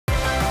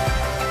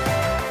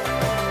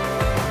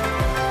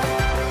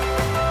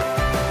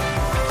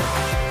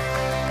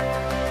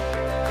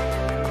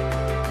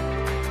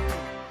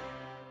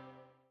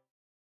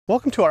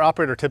Welcome to our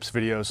operator tips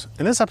videos.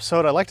 In this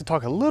episode, I'd like to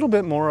talk a little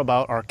bit more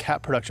about our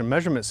cat production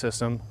measurement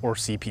system, or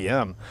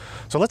CPM.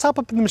 So let's hop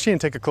up in the machine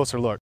and take a closer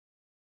look.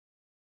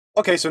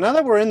 Okay, so now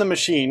that we're in the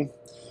machine,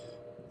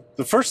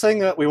 the first thing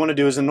that we want to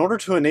do is, in order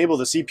to enable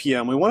the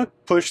CPM, we want to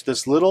push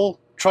this little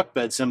truck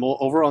bed symbol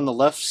over on the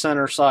left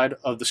center side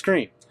of the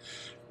screen.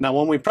 Now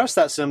when we press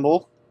that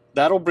symbol,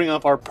 that'll bring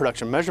up our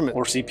production measurement,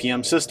 or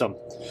CPM system.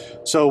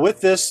 So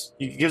with this,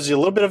 it gives you a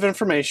little bit of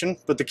information,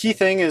 but the key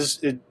thing is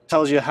it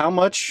tells you how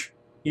much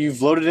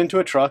you've loaded into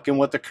a truck and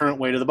what the current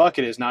weight of the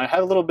bucket is. Now I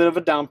have a little bit of a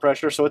down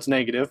pressure, so it's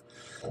negative,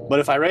 but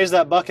if I raise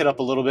that bucket up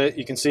a little bit,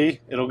 you can see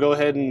it'll go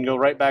ahead and go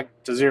right back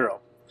to zero.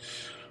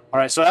 All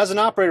right, so as an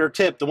operator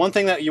tip, the one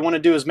thing that you want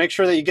to do is make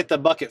sure that you get the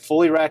bucket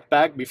fully racked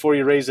back before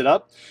you raise it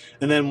up.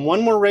 And then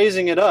when we're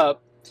raising it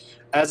up,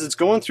 as it's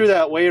going through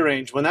that weigh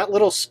range, when that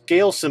little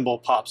scale symbol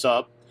pops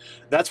up,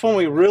 that's when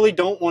we really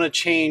don't want to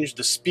change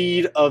the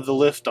speed of the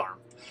lift arm.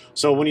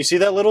 So when you see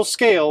that little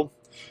scale,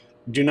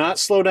 do not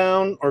slow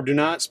down or do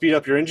not speed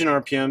up your engine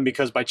RPM,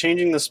 because by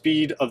changing the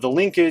speed of the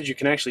linkage, you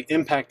can actually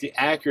impact the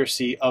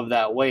accuracy of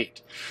that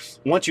weight.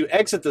 Once you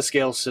exit the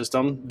scale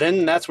system,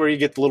 then that's where you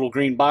get the little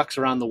green box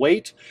around the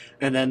weight,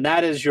 and then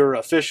that is your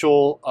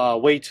official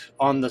weight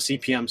on the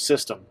CPM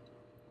system.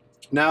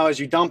 Now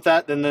as you dump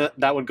that, then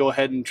that would go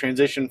ahead and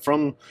transition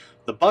from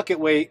the bucket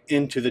weight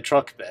into the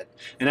truck bed.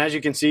 And as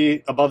you can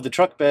see above the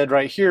truck bed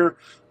right here,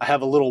 I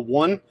have a little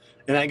 1.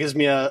 And that gives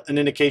me an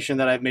indication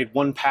that I've made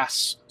 1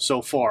 pass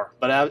so far.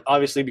 But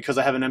obviously, because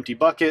I have an empty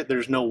bucket,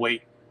 there's no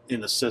weight in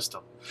the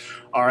system.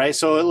 All right,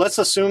 so let's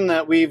assume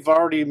that we've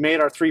already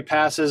made our 3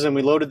 passes and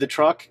we loaded the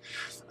truck.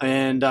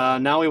 And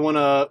now we want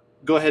to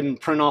go ahead and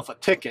print off a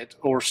ticket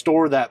or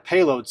store that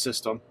payload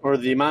system, or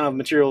the amount of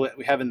material that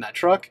we have in that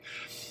truck.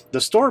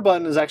 The store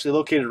button is actually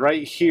located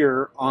right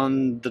here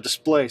on the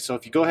display. So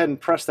if you go ahead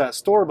and press that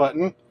store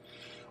button,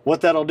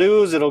 what that'll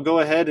do is it'll go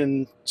ahead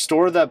and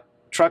store that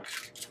truck.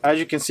 As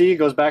you can see, it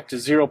goes back to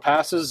 0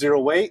 passes, 0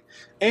 weight,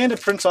 and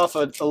it prints off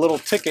a little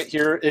ticket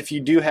here if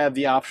you do have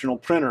the optional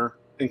printer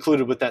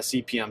included with that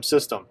CPM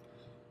system.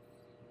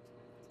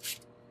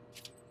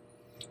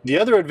 The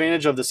other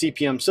advantage of the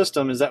CPM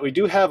system is that we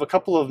do have a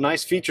couple of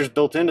nice features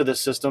built into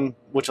this system,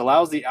 which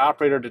allows the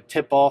operator to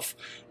tip off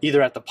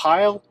either at the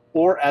pile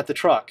or at the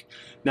truck.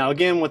 Now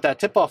again, what that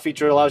tip-off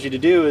feature allows you to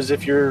do is,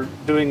 if you're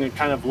doing a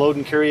kind of load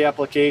and carry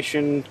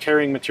application,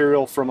 carrying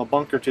material from a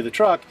bunker to the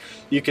truck,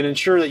 you can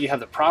ensure that you have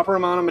the proper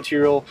amount of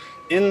material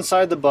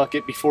inside the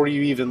bucket before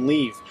you even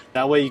leave.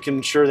 That way you can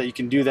ensure that you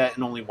can do that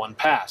in only 1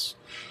 pass.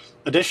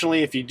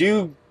 Additionally, if you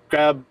do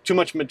grab too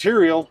much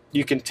material,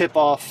 you can tip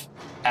off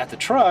at the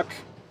truck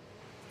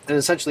and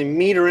essentially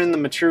meter in the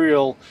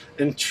material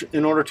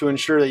in order to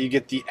ensure that you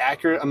get the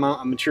accurate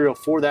amount of material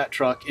for that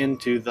truck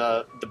into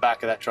the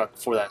back of that truck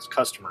for that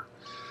customer.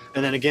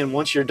 And then again,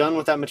 once you're done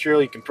with that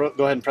material, you can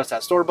go ahead and press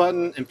that store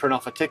button and print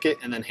off a ticket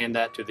and then hand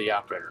that to the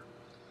operator.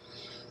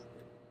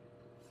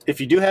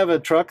 If you do have a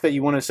truck that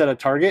you want to set a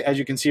target, as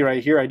you can see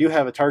right here, I do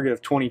have a target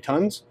of 20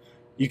 tons.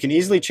 You can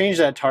easily change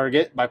that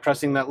target by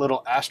pressing that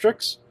little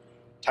asterisk,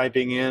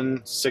 typing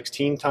in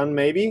 16 ton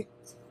maybe.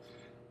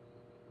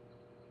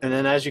 And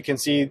then as you can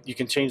see, you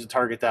can change the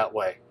target that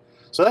way.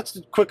 So that's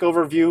a quick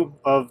overview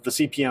of the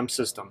CPM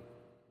system.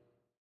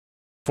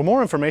 For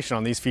more information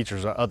on these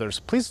features or others,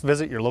 please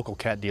visit your local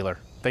cat dealer.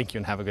 Thank you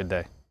and have a good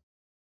day.